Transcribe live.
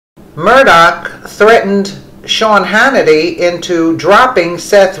Murdoch threatened Sean Hannity into dropping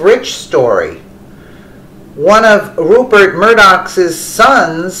Seth Rich story. One of Rupert Murdoch's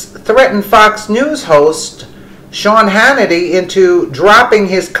sons threatened Fox News host Sean Hannity into dropping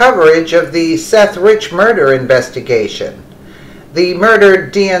his coverage of the Seth Rich murder investigation. The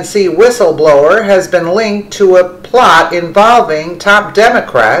murdered DNC whistleblower has been linked to a plot involving top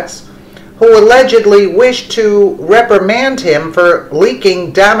Democrats who allegedly wished to reprimand him for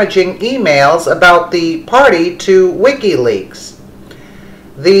leaking damaging emails about the party to WikiLeaks.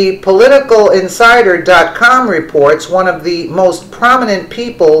 The PoliticalInsider.com reports one of the most prominent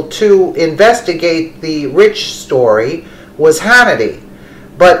people to investigate the Rich story was Hannity,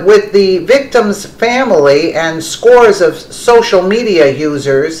 but with the victim's family and scores of social media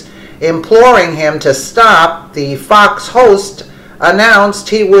users imploring him to stop, the Fox host announced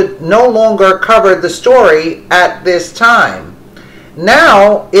he would no longer cover the story at this time.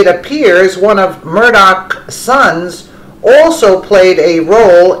 Now it appears one of Murdoch's sons also played a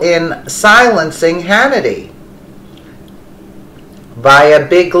role in silencing Hannity via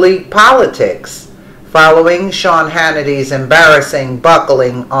big league politics. Following Sean Hannity's embarrassing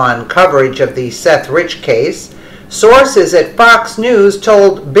buckling on coverage of the Seth Rich case, sources at Fox News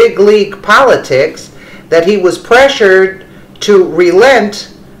told Big League Politics that he was pressured to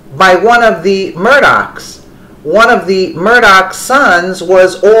relent by one of the Murdochs. One of the Murdoch sons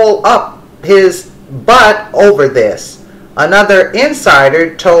was all up his butt over this, another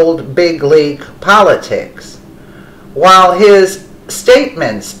insider told Big League Politics. While his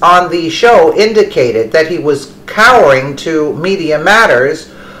statements on the show indicated that he was cowering to Media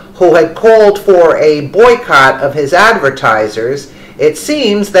Matters, who had called for a boycott of his advertisers, it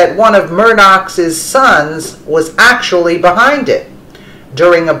seems that one of Murdoch's sons was actually behind it.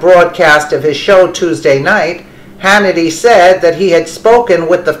 During a broadcast of his show Tuesday night, Hannity said that he had spoken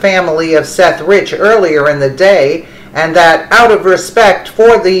with the family of Seth Rich earlier in the day, and that out of respect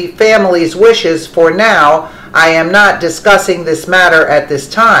for the family's wishes for now, I am not discussing this matter at this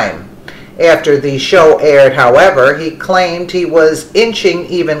time. After the show aired, however, he claimed he was inching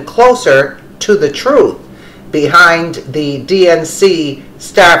even closer to the truth behind the DNC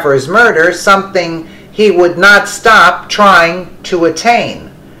staffer's murder, something he would not stop trying to attain.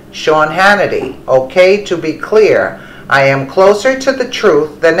 Sean Hannity: okay, to be clear, I am closer to the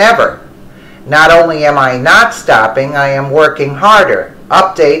truth than ever. Not only am I not stopping, I am working harder.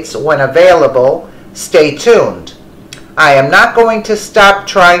 Updates when available. Stay tuned. I am not going to stop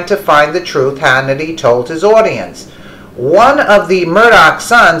trying to find the truth, Hannity told his audience. One of the Murdoch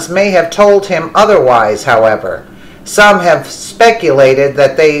sons may have told him otherwise, however. Some have speculated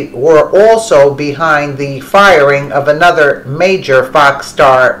that they were also behind the firing of another major Fox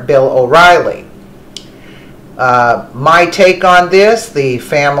star, Bill O'Reilly. My take on this: the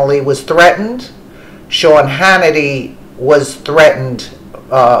family was threatened. Sean Hannity was threatened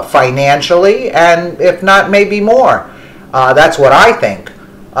financially, and if not, maybe more. That's what I think.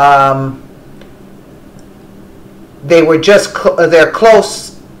 They were just they're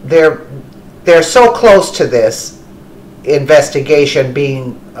close. They're so close to this investigation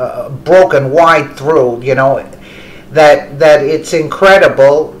being broken wide through. You know, that it's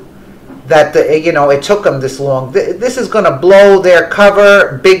incredible that it took them this long. This is going to blow their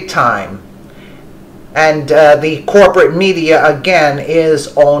cover big time. And the corporate media, again,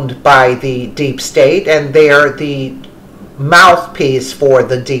 is owned by the deep state, and they're the mouthpiece for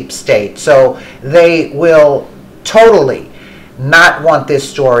the deep state. So they will totally not want this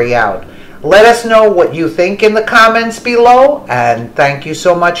story out. Let us know what you think in the comments below, and thank you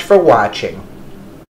so much for watching.